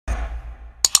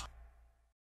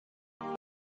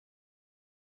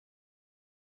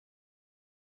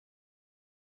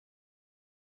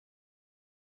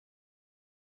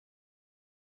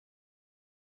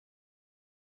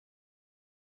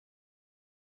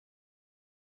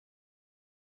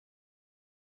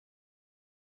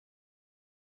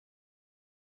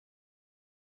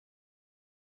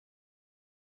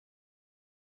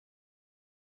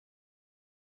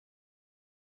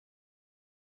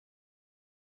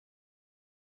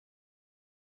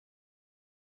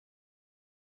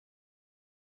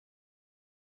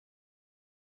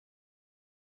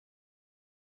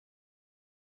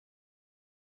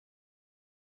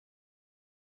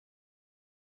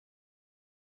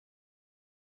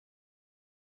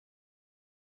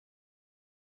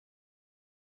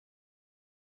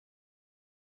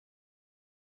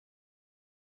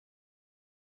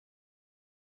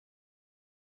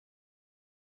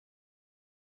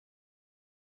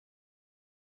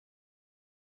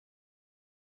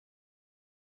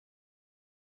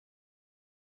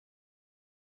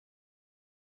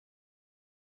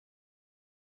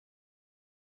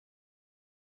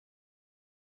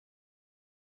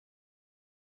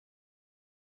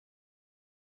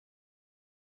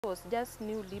was just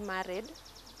newly married.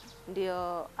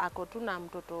 Ndio ako tu na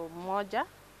mtoto mmoja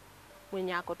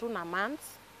mwenye ako tu na months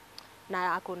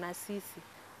na ako na sisi.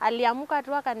 Aliamuka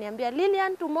tu akaniambia,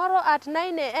 Lilian, tomorrow at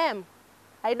 9 a.m.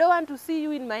 I don't want to see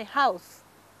you in my house.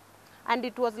 And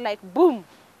it was like boom.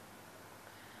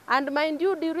 And mind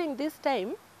you, during this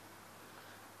time,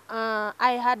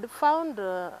 I had found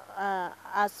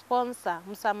a sponsor,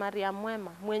 msamaria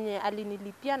mwema, mwenye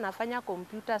alinilipia nafanya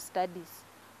computer studies.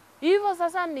 Hivyo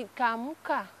sasa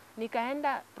nikaamuka,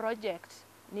 nikaenda project,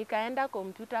 nikaenda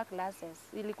computer classes.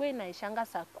 Ilikuwa inaishanga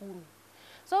saa 10.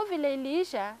 So vile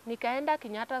iliisha, nikaenda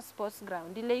Kenyatta Sports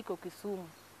Ground, ile iko Kisumu.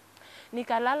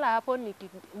 Nikalala hapo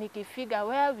nikifigure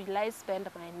where will I spend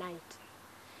my night.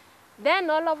 Then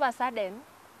all of a sudden,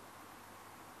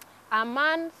 a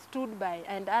man stood by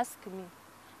and asked me,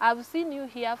 I've seen you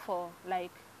here for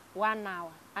like 1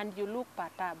 hour and you look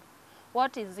perturbed.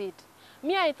 What is it?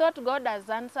 Me, I thought God has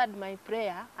answered my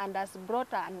prayer and has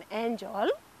brought an angel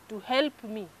to help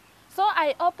me. So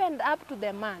I opened up to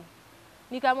the man.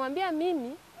 Nikamwambia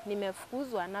mimi,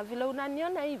 nimefukuzwa na vile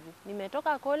unaniona hivi.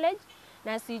 Nimetoka college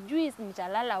na sijui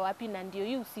nitalala wapi na ndio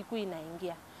hii usiku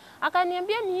inaingia.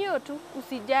 Akaniambia ni hiyo tu,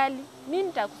 usijali, mimi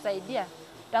nitakusaidia.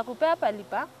 Nitakupea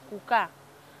palipa kukaa.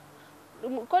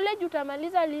 College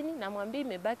utamaliza lini? Namwambia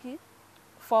imebaki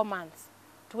 4 months.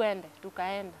 Tuende,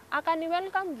 tukaenda. Akani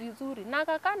welcome vizuri. Na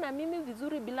akakaa na mimi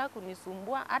vizuri bila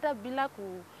kunisumbua, hata bila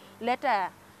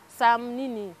kuleta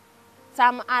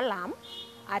some alarm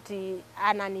ati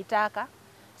ananitaka.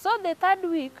 So the 3rd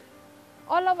week,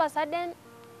 all of a sudden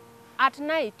at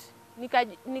night,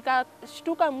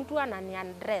 nikashtuka mtu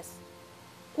ananiundress.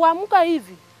 Kuamka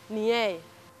hivi ni yeye.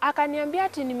 Akaniambia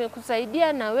ati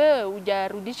nimekusaidia na wewe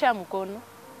hujarudisha mkono.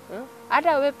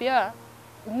 Hata wewe pia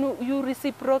you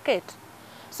reciprocate.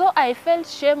 So I felt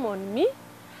shame on me.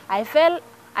 I felt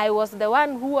I was the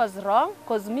one who was wrong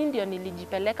because mimi ndio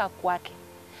nilijipeleka kwake.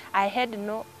 I had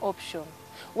no option.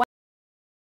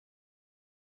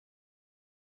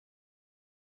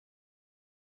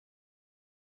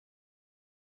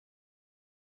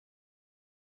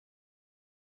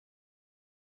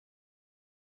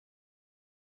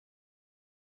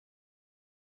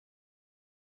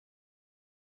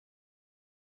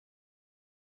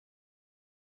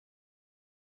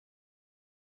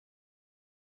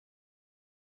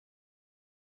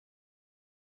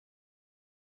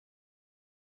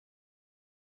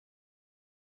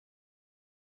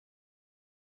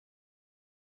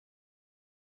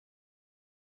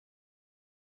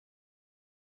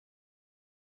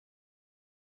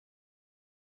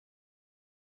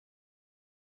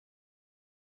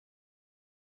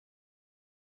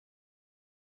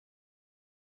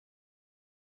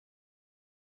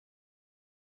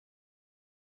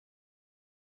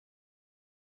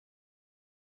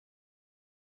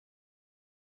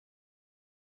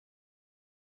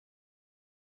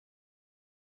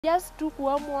 Just took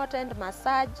warm water and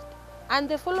massaged, and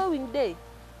the following day,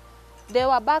 they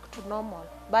were back to normal.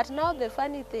 But now the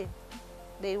funny thing,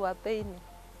 they were paining.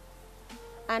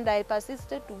 And I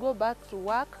persisted to go back to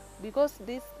work because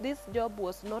this job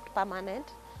was not permanent,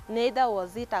 neither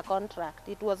was it a contract.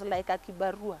 It was like a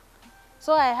kibarua.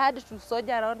 So I had to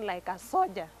soldier around like a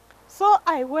soldier. So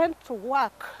I went to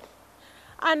work.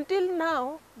 Until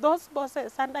now, those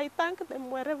bosses, and I thank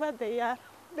them wherever they are,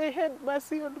 they had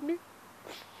mercy on me.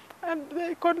 And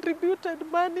they contributed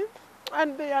money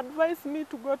and they advised me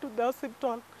to go to the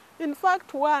hospital. In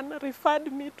fact, one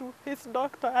referred me to his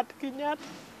doctor at Kenyatta,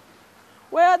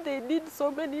 where they did so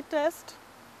many tests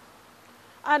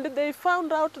and they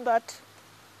found out that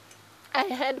I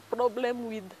had problem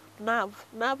with nerve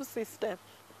system.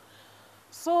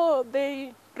 So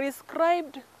they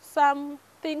prescribed some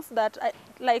things that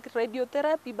like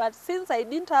radiotherapy, but since I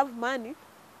didn't have money,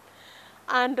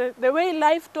 and the way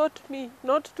life taught me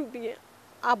not to be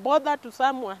a bother to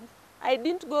someone, I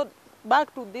didn't go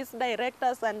back to these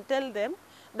directors and tell them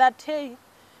that, hey,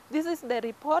 this is the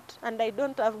report and I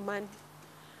don't have money.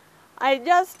 I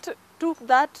just took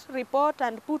that report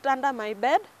and put under my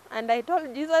bed and I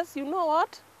told Jesus, you know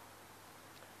what?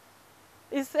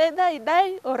 It's either I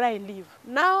die or I live.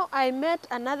 Now I met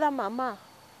another mama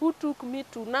who took me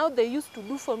to, now they used to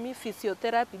do for me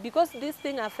physiotherapy because this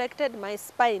thing affected my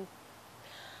spine.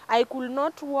 I could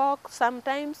not walk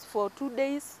sometimes for 2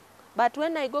 days, but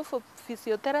when I go for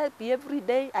physiotherapy every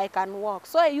day, I can walk.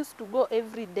 So I used to go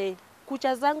every day.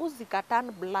 Kucha zangu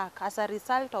zikaturn black as a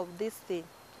result of this thing.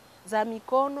 Za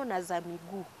mikono na za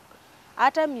miguu.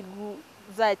 Hata miguu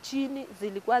za chini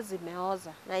zilikuwa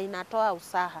zimeoza na inatoa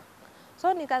usaha.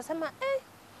 So nikasema,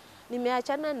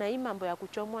 nimeachana na hii mambo ya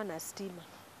kuchomwa na stima.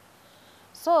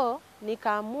 So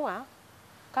nikaamua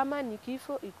kama ni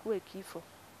kifo ikue kifo,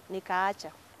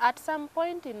 nikaacha. At some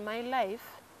point in my life,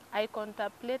 I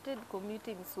contemplated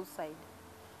committing suicide.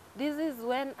 This is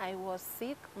when I was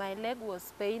sick, my leg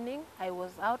was paining, I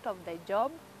was out of the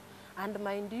job, and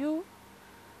mind you,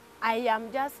 I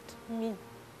am just me.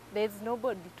 There's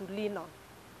nobody to lean on.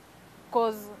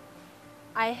 Because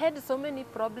I had so many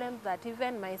problems that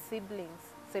even my siblings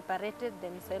separated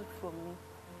themselves from me.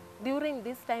 During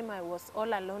this time, I was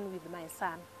all alone with my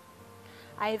son.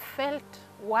 I felt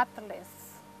worthless.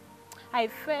 I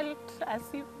felt as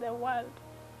if the world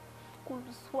could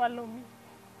swallow me.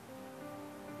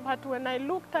 But when I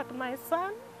looked at my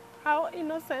son, how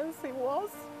innocent he was,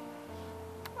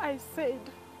 I said,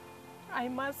 I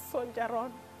must soldier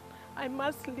on. I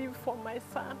must live for my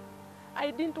son.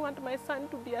 I didn't want my son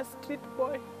to be a street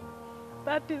boy.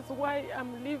 That is why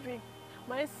I'm living.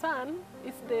 My son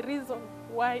is the reason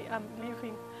why I'm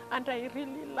living, and I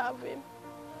really love him.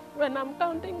 When I'm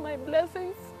counting my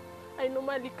blessings, I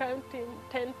normally count him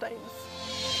 10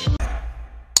 times.